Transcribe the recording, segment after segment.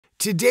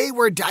Today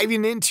we're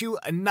diving into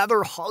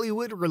another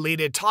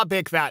Hollywood-related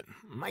topic that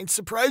might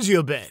surprise you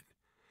a bit.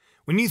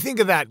 When you think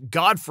of that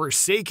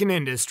godforsaken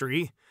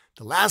industry,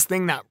 the last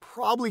thing that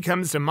probably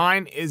comes to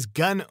mind is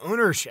gun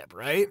ownership,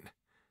 right?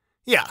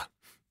 Yeah,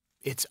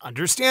 it's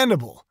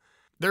understandable.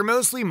 They're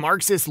mostly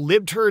Marxist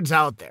libturds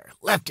out there,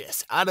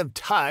 leftists out of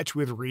touch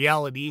with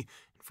reality,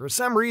 and for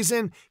some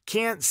reason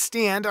can't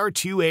stand our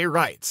 2A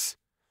rights.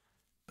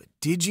 But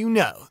did you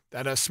know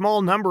that a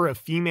small number of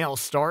female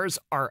stars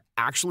are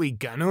actually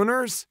gun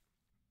owners?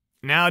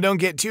 Now, don't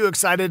get too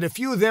excited. A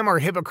few of them are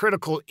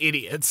hypocritical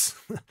idiots.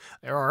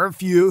 There are a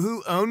few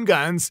who own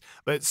guns,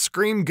 but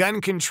scream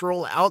gun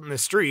control out in the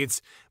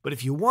streets. But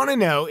if you want to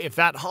know if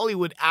that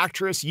Hollywood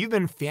actress you've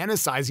been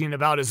fantasizing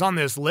about is on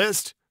this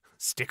list,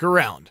 stick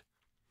around.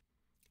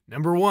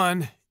 Number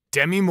 1,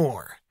 Demi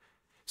Moore.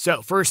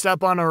 So first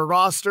up on our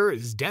roster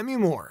is Demi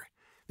Moore.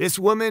 This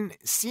woman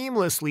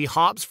seamlessly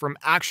hops from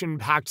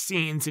action-packed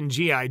scenes in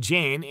G.I.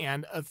 Jane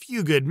and A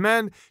Few Good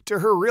Men to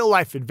her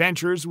real-life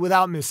adventures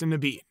without missing a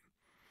beat.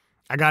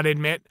 I gotta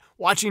admit,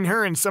 watching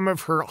her in some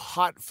of her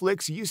hot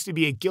flicks used to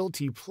be a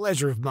guilty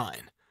pleasure of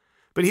mine.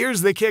 But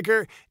here's the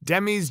kicker,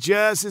 Demi's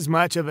just as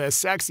much of a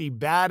sexy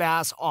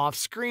badass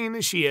off-screen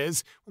as she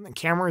is when the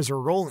cameras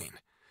are rolling.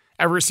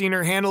 Ever seen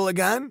her handle a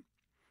gun?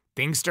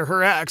 Thanks to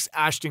her ex,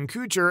 Ashton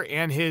Kutcher,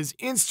 and his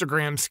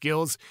Instagram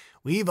skills,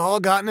 we've all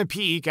gotten a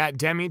peek at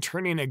Demi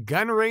turning a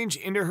gun range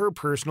into her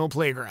personal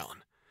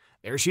playground.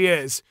 There she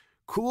is,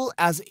 cool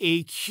as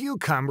a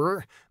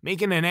cucumber,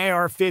 making an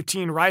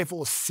AR-15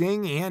 rifle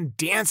sing and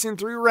dancing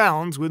through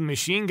rounds with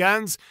machine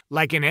guns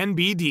like an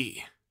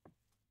NBD.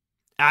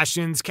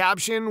 Ashton's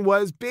caption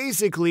was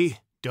basically,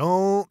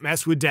 "Don't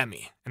mess with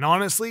Demi," and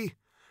honestly,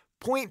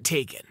 point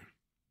taken.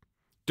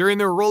 During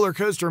their roller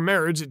coaster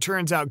marriage, it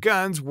turns out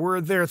guns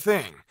were their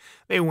thing.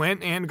 They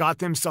went and got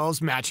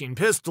themselves matching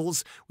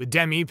pistols, with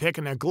Demi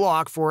picking a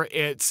Glock for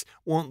its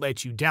won't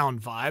let you down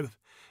vibe.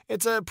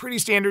 It's a pretty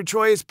standard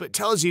choice, but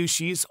tells you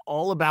she's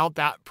all about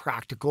that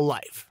practical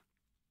life.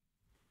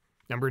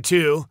 Number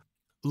 2,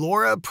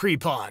 Laura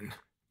Prepon.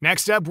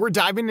 Next up, we're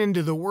diving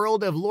into the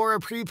world of Laura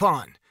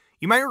Prepon.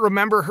 You might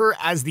remember her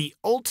as the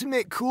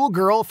ultimate cool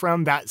girl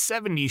from That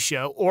 70s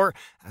Show, or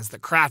as the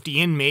crafty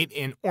inmate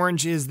in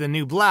Orange is the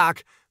New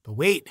Black. But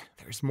wait,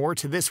 there's more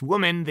to this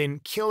woman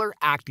than killer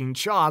acting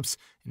chops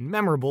and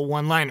memorable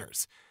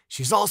one-liners.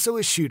 She's also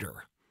a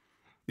shooter.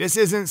 This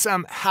isn't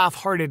some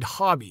half-hearted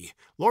hobby.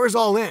 Laura's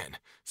all in,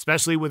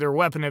 especially with her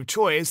weapon of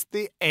choice,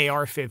 the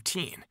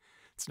AR-15.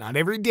 It's not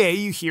every day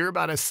you hear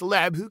about a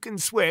celeb who can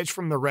switch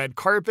from the red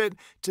carpet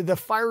to the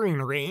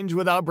firing range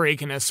without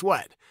breaking a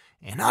sweat.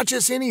 And not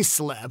just any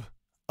celeb,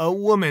 a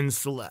woman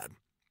celeb.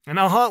 And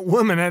a hot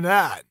woman at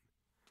that.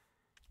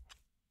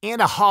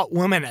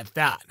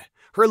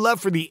 Her love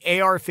for the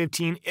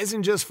AR-15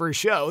 isn't just for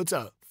show, it's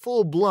a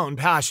full-blown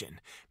passion,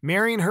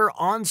 marrying her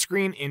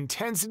on-screen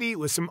intensity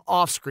with some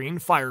off-screen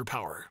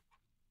firepower.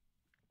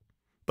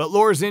 But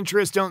Laura's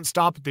interests don't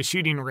stop at the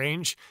shooting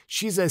range.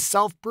 She's a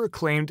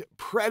self-proclaimed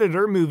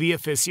Predator movie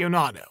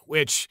aficionado,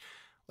 which,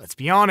 let's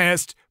be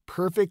honest,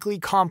 perfectly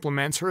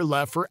complements her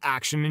love for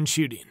action and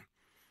shooting.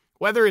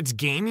 Whether it's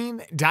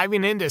gaming,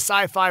 diving into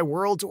sci-fi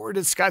worlds, or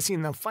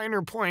discussing the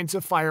finer points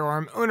of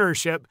firearm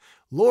ownership,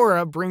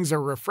 Laura brings a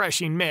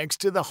refreshing mix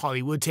to the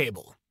Hollywood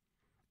table.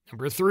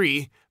 Number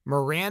 3,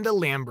 Miranda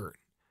Lambert.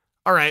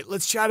 Alright,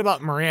 let's chat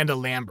about Miranda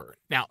Lambert.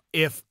 Now,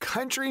 if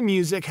country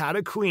music had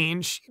a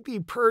queen, she'd be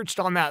perched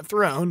on that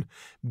throne,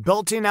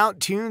 belting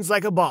out tunes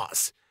like a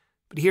boss.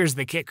 But here's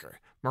the kicker.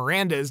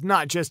 Miranda is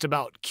not just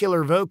about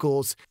killer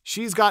vocals,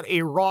 she's got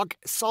a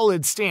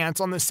rock-solid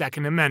stance on the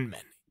Second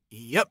Amendment.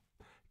 Yep.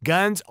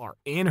 Guns are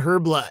in her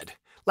blood,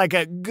 like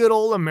a good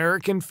old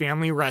American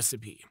family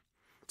recipe.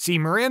 See,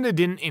 Miranda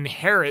didn't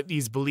inherit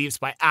these beliefs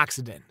by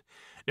accident.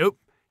 Nope,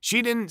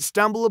 she didn't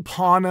stumble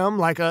upon them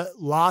like a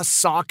lost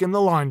sock in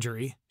the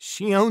laundry.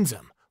 She owns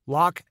them,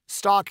 lock,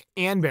 stock,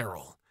 and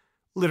barrel.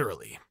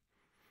 Literally.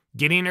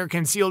 Getting her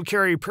concealed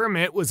carry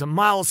permit was a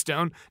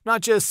milestone,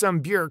 not just some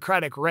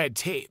bureaucratic red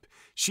tape.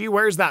 She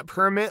wears that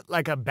permit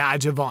like a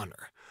badge of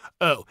honor.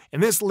 Oh,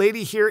 and this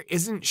lady here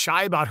isn't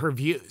shy about her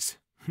views.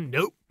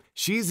 Nope.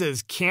 She's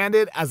as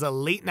candid as a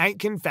late-night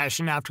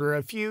confession after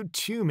a few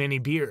too many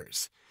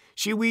beers.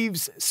 She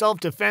weaves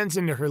self-defense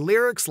into her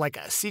lyrics like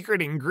a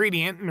secret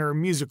ingredient in her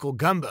musical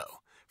gumbo.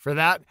 For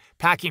that,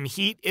 packing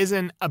heat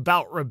isn't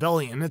about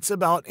rebellion, it's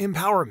about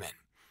empowerment.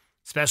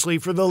 Especially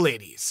for the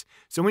ladies.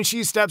 So when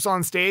she steps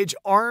on stage,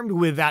 armed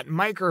with that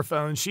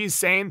microphone, she's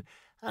saying,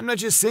 "I'm not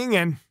just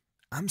singing,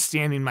 I'm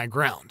standing my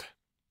ground."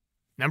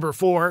 Number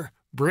 4,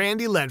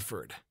 Brandy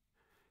Ledford.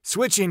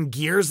 Switching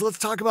gears, let's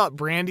talk about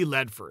Brandy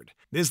Ledford.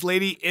 This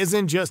lady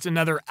isn't just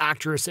another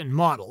actress and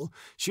model.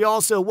 She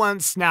also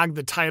once snagged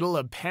the title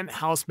of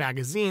Penthouse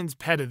Magazine's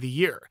Pet of the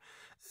Year.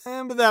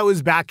 But that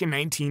was back in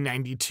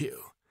 1992.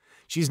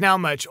 She's now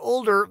much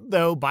older,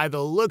 though by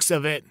the looks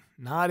of it,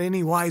 not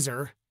any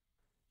wiser.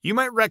 You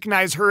might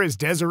recognize her as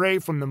Desiree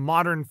from The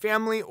Modern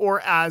Family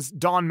or as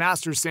Dawn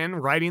Masterson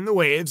riding the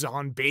waves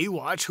on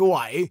Baywatch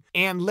Hawaii.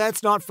 And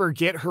let's not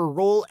forget her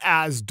role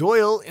as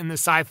Doyle in the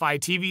sci-fi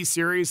TV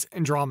series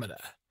Andromeda.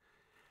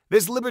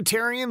 This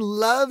libertarian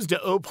loves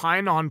to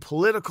opine on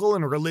political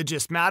and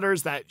religious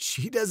matters that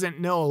she doesn't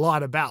know a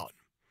lot about.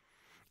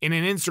 In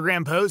an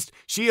Instagram post,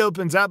 she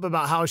opens up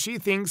about how she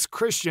thinks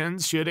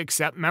Christians should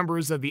accept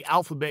members of the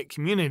alphabet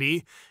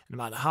community and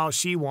about how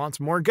she wants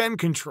more gun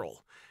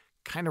control.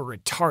 Kinda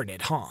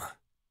retarded, huh?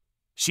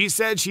 She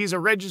said she's a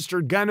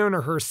registered gun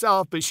owner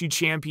herself, but she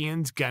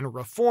champions gun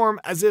reform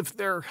as if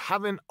there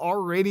haven't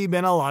already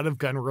been a lot of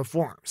gun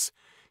reforms.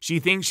 She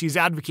thinks she's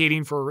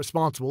advocating for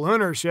responsible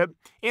ownership,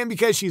 and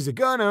because she's a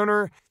gun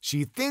owner,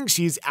 she thinks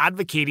she's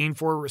advocating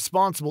for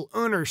responsible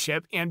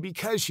ownership, and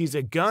because she's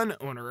a gun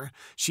owner,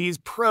 she's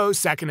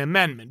pro-Second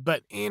Amendment.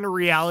 But in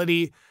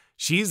reality,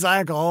 she's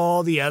like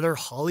all the other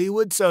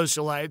Hollywood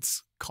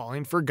socialites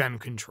calling for gun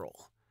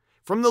control.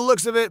 From the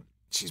looks of it,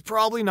 she's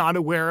probably not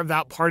aware of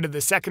that part of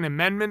the Second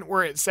Amendment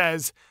where it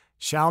says,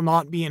 "shall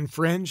not be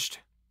infringed."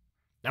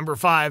 Number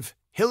 5,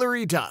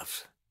 Hillary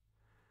Duff.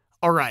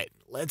 All right.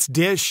 Let's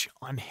dish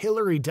on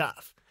Hillary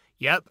Duff.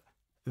 Yep,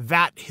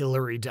 that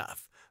Hillary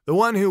Duff. The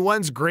one who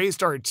once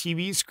graced our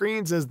TV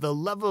screens as the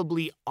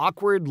lovably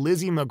awkward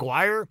Lizzie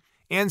McGuire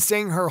and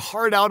sang her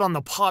heart out on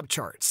the pop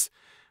charts.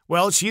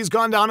 Well, she's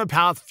gone down a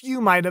path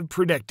few might have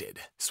predicted,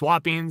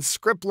 swapping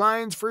script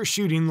lines for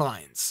shooting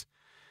lines.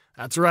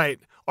 That's right,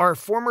 our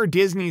former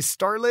Disney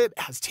starlet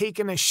has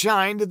taken a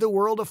shine to the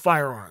world of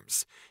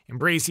firearms,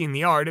 embracing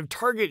the art of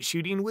target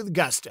shooting with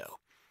gusto.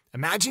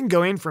 Imagine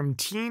going from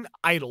teen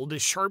idol to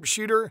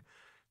sharpshooter.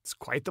 It's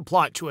quite the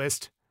plot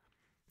twist.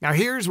 Now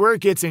here's where it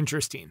gets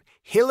interesting.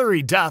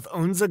 Hillary Duff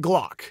owns a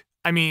Glock.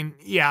 I mean,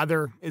 yeah,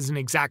 there isn't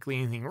exactly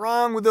anything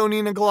wrong with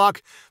owning a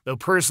Glock, though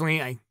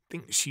personally I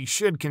think she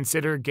should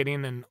consider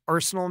getting an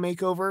arsenal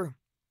makeover.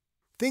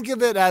 Think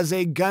of it as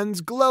a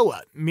gun's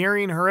glow-up,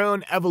 mirroring her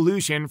own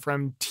evolution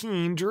from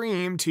teen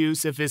dream to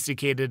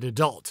sophisticated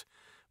adult.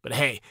 But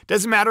hey,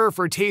 doesn't matter if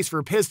her taste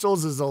for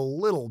pistols is a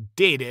little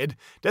dated,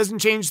 doesn't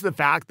change the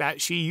fact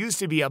that she used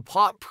to be a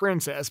pop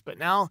princess, but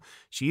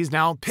she's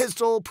now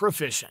pistol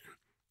proficient.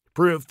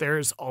 Proof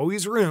there's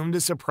always room to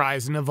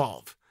surprise and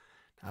evolve.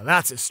 Now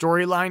that's a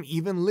storyline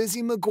even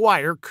Lizzie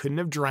McGuire couldn't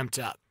have dreamt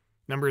up.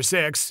 Number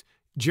 6,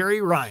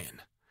 Jerry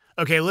Ryan.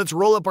 Okay, let's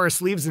roll up our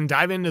sleeves and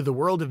dive into the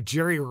world of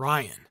Jerry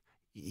Ryan.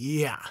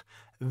 Yeah,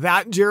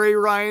 that Jerry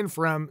Ryan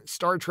from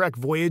Star Trek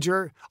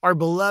Voyager, our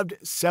beloved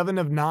 7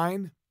 of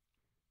 9.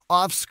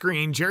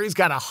 Off-screen, Jerry's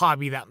got a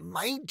hobby that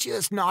might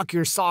just knock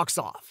your socks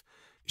off.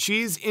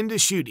 She's into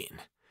shooting.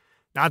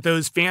 Not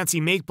those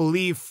fancy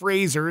make-believe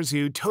phrasers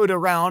who towed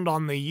around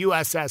on the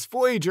USS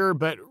Voyager,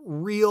 but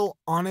real,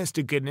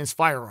 honest-to-goodness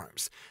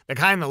firearms. The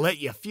kind that let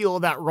you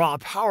feel that raw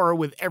power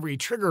with every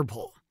trigger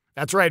pull.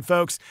 That's right,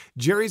 folks.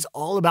 Jerry's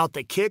all about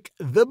the kick,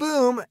 the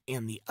boom,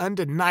 and the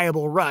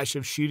undeniable rush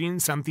of shooting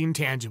something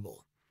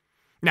tangible.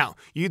 Now,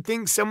 you'd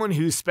think someone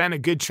who spent a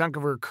good chunk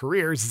of her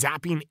career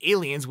zapping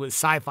aliens with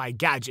sci-fi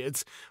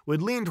gadgets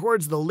would lean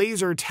towards the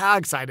laser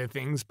tag side of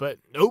things, but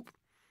nope.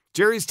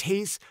 Jerry's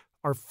tastes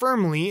are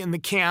firmly in the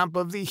camp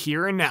of the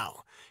here and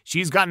now.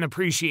 She's got an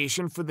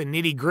appreciation for the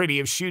nitty-gritty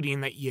of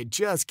shooting that you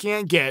just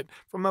can't get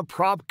from a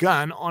prop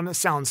gun on a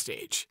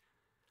soundstage.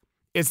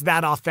 It's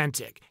that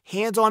authentic,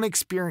 hands-on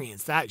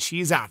experience that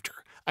she's after.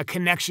 A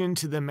connection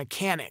to the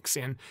mechanics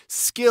and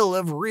skill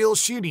of real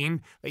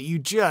shooting that you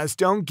just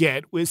don't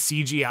get with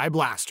CGI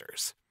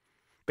blasters.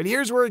 But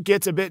here's where it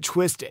gets a bit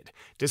twisted.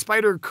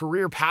 Despite her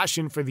career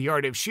passion for the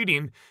art of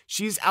shooting,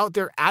 she's out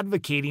there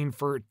advocating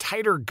for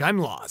tighter gun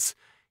laws.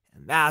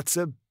 And that's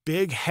a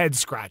big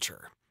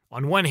head-scratcher.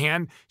 On one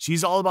hand,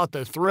 she's all about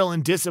the thrill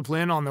and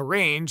discipline on the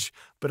range,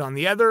 but on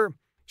the other,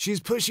 she's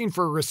pushing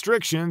for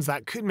restrictions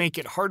that could make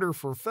it harder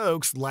for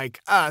folks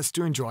like us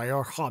to enjoy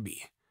our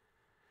hobby.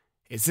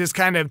 It's this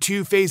kind of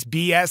two-faced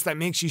BS that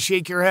makes you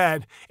shake your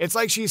head. It's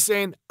like she's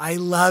saying, I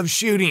love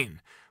shooting,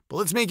 but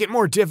let's make it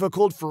more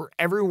difficult for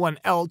everyone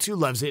else who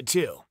loves it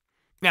too.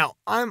 Now,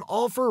 I'm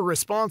all for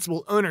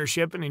responsible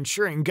ownership and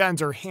ensuring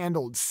guns are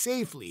handled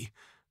safely,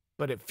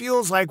 but it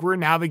feels like we're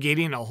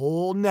navigating a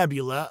whole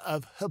nebula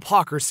of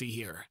hypocrisy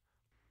here.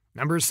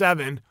 Number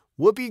 7,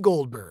 Whoopi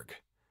Goldberg.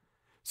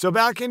 So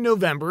back in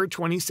November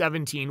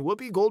 2017,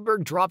 Whoopi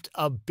Goldberg dropped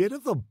a bit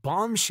of a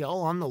bombshell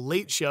on The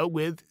Late Show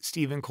with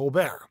Stephen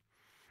Colbert.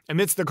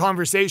 Amidst the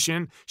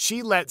conversation,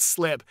 she let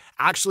slip,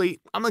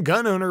 actually, I'm a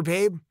gun owner,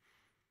 babe.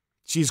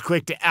 She's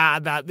quick to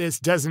add that this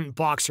doesn't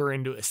box her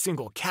into a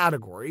single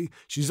category.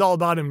 She's all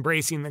about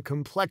embracing the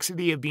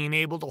complexity of being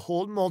able to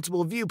hold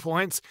multiple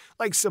viewpoints,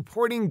 like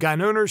supporting gun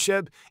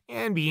ownership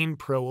and being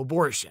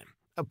pro-abortion.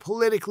 A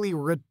politically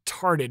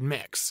retarded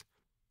mix.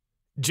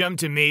 Jump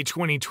to May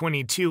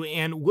 2022,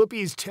 and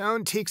Whoopi's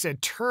tone takes a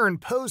turn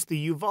post the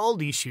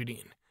Uvalde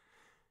shooting.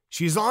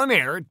 She's on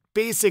air,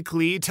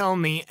 basically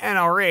telling the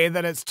NRA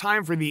that it's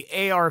time for the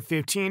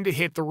AR-15 to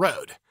hit the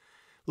road.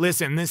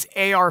 Listen, this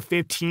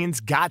AR-15's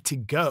got to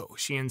go,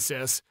 she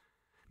insists.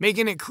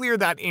 making it clear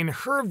that in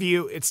her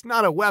view, it's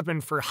not a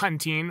weapon for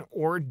hunting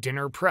or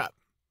dinner prep.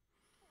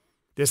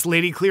 This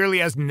lady clearly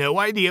has no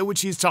idea what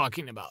she's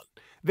talking about.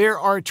 There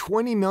are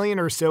 20 million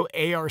or so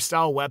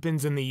AR-style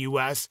weapons in the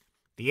US.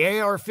 The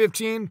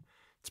AR-15,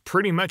 it's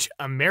pretty much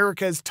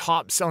America's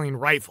top-selling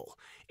rifle.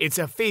 It's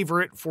a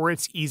favorite for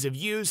its ease of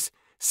use,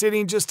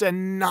 sitting just a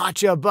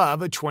notch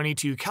above a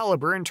 .22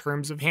 caliber in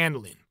terms of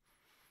handling.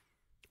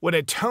 What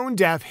a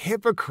tone-deaf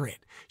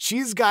hypocrite.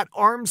 She's got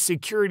armed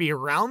security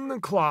around the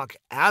clock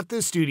at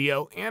the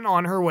studio and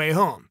on her way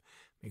home.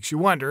 Makes you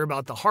wonder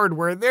about the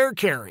hardware they're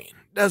carrying,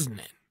 doesn't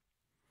it?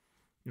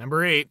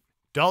 Number 8.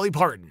 Dolly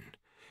Parton.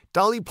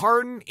 Dolly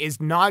Parton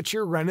is not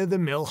your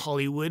run-of-the-mill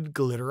Hollywood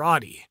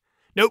glitterati.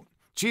 Nope,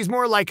 she's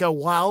more like a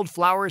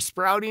wildflower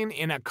sprouting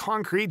in a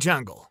concrete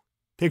jungle.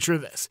 Picture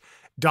this.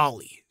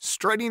 Dolly,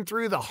 strutting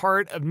through the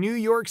heart of New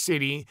York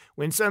City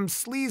when some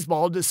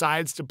sleazeball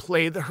decides to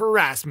play the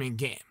harassment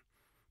game.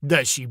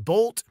 Does she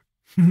bolt?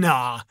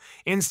 Nah.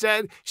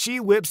 Instead, she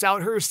whips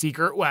out her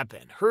secret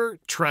weapon, her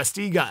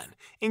trusty gun,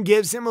 and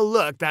gives him a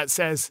look that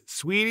says,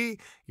 "Sweetie,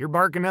 you're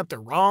barking up the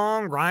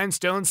wrong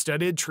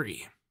rhinestone-studded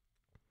tree."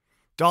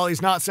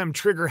 Dolly's not some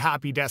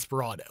trigger-happy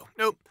desperado.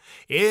 Nope.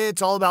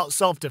 It's all about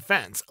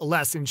self-defense, a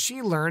lesson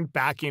she learned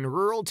back in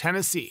rural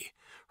Tennessee.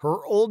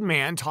 Her old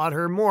man taught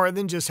her more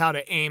than just how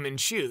to aim and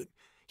shoot.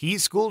 He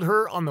schooled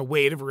her on the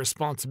weight of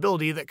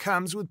responsibility that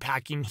comes with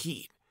packing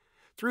heat.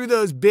 Through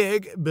those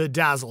big,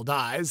 bedazzled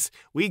eyes,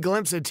 we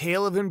glimpse a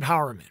tale of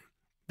empowerment.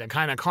 The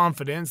kind of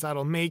confidence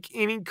that'll make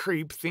any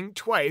creep think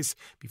twice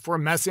before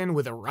messing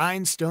with a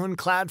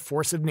rhinestone-clad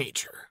force of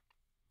nature.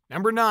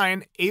 Number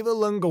 9. Eva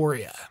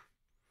Longoria.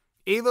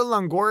 Eva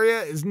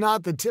Longoria is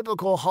not the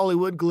typical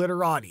Hollywood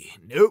glitterati.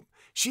 Nope.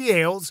 She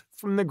hails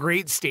from the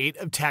great state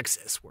of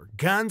Texas, where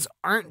guns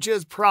aren't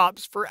just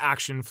props for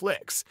action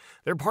flicks.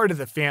 They're part of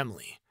the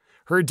family.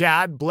 Her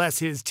dad, bless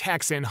his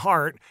Texan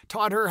heart,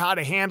 taught her how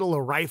to handle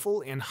a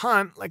rifle and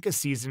hunt like a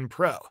seasoned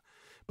pro.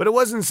 But it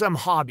wasn't some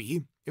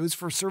hobby, it was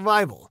for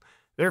survival.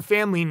 Their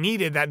family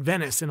needed that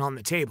venison on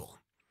the table.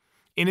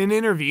 In an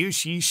interview,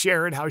 she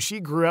shared how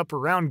she grew up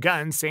around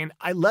guns, saying,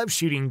 "I love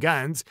shooting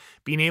guns.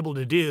 Being able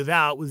to do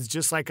that was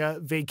just like a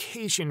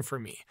vacation for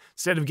me,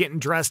 instead of getting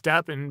dressed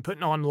up and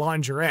putting on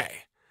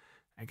lingerie."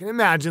 I can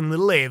imagine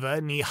little Ava,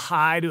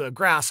 knee-high to a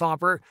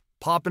grasshopper,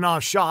 popping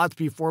off shots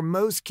before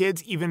most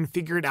kids even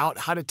figured out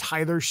how to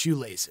tie their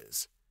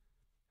shoelaces.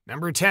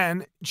 Number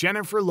 10.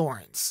 Jennifer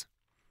Lawrence.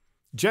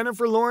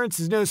 Jennifer Lawrence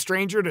is no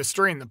stranger to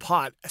stirring the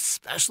pot,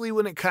 especially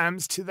when it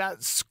comes to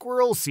that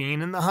squirrel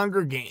scene in the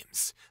Hunger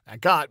Games that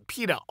got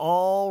PETA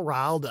all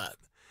riled up.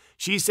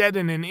 She said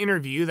in an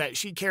interview that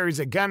she carries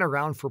a gun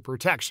around for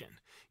protection.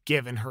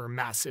 Given her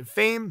massive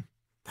fame,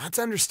 that's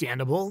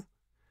understandable.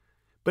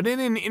 But in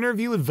an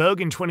interview with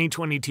Vogue in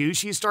 2022,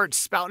 she starts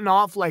spouting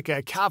off like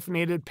a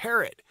caffeinated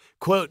parrot.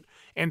 Quote,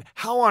 "And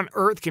how on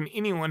earth can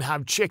anyone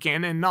have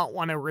chicken and not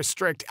want to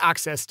restrict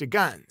access to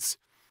guns?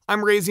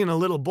 I'm raising a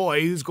little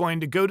boy who's going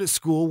to go to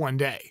school one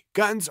day.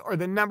 Guns are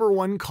the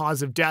 #1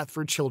 cause of death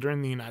for children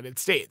in the United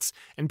States,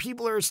 and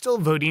people are still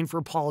voting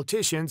for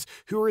politicians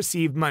who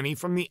receive money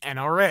from the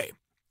NRA.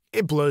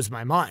 It blows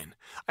my mind.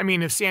 I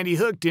mean, if Sandy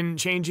Hook didn't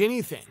change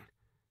anything.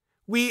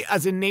 We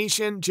as a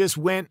nation just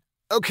went,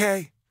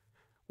 okay,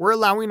 we're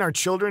allowing our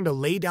children to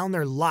lay down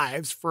their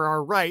lives for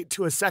our right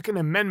to a Second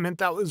Amendment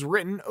that was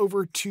written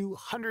over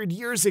 200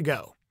 years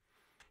ago.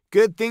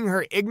 Good thing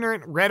her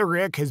ignorant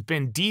rhetoric has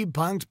been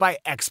debunked by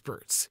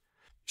experts."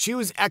 She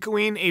was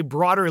echoing a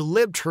broader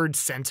libturds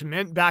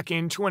sentiment back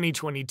in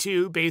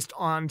 2022 based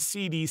on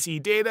CDC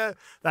data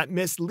that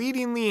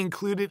misleadingly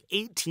included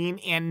 18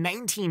 and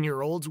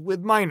 19-year-olds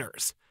with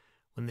minors.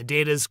 When the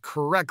data is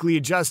correctly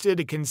adjusted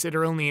to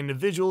consider only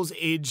individuals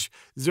age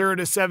 0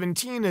 to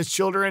 17 as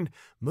children,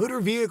 motor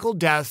vehicle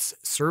deaths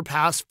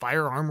surpass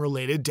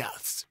firearm-related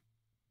deaths.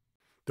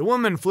 The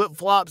woman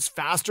flip-flops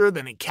faster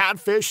than a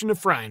catfish in a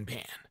frying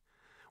pan.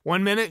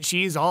 One minute,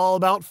 she's all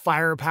about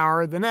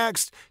firepower. The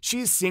next,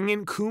 she's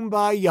singing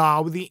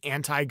Kumbaya with the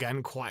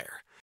anti-gun choir.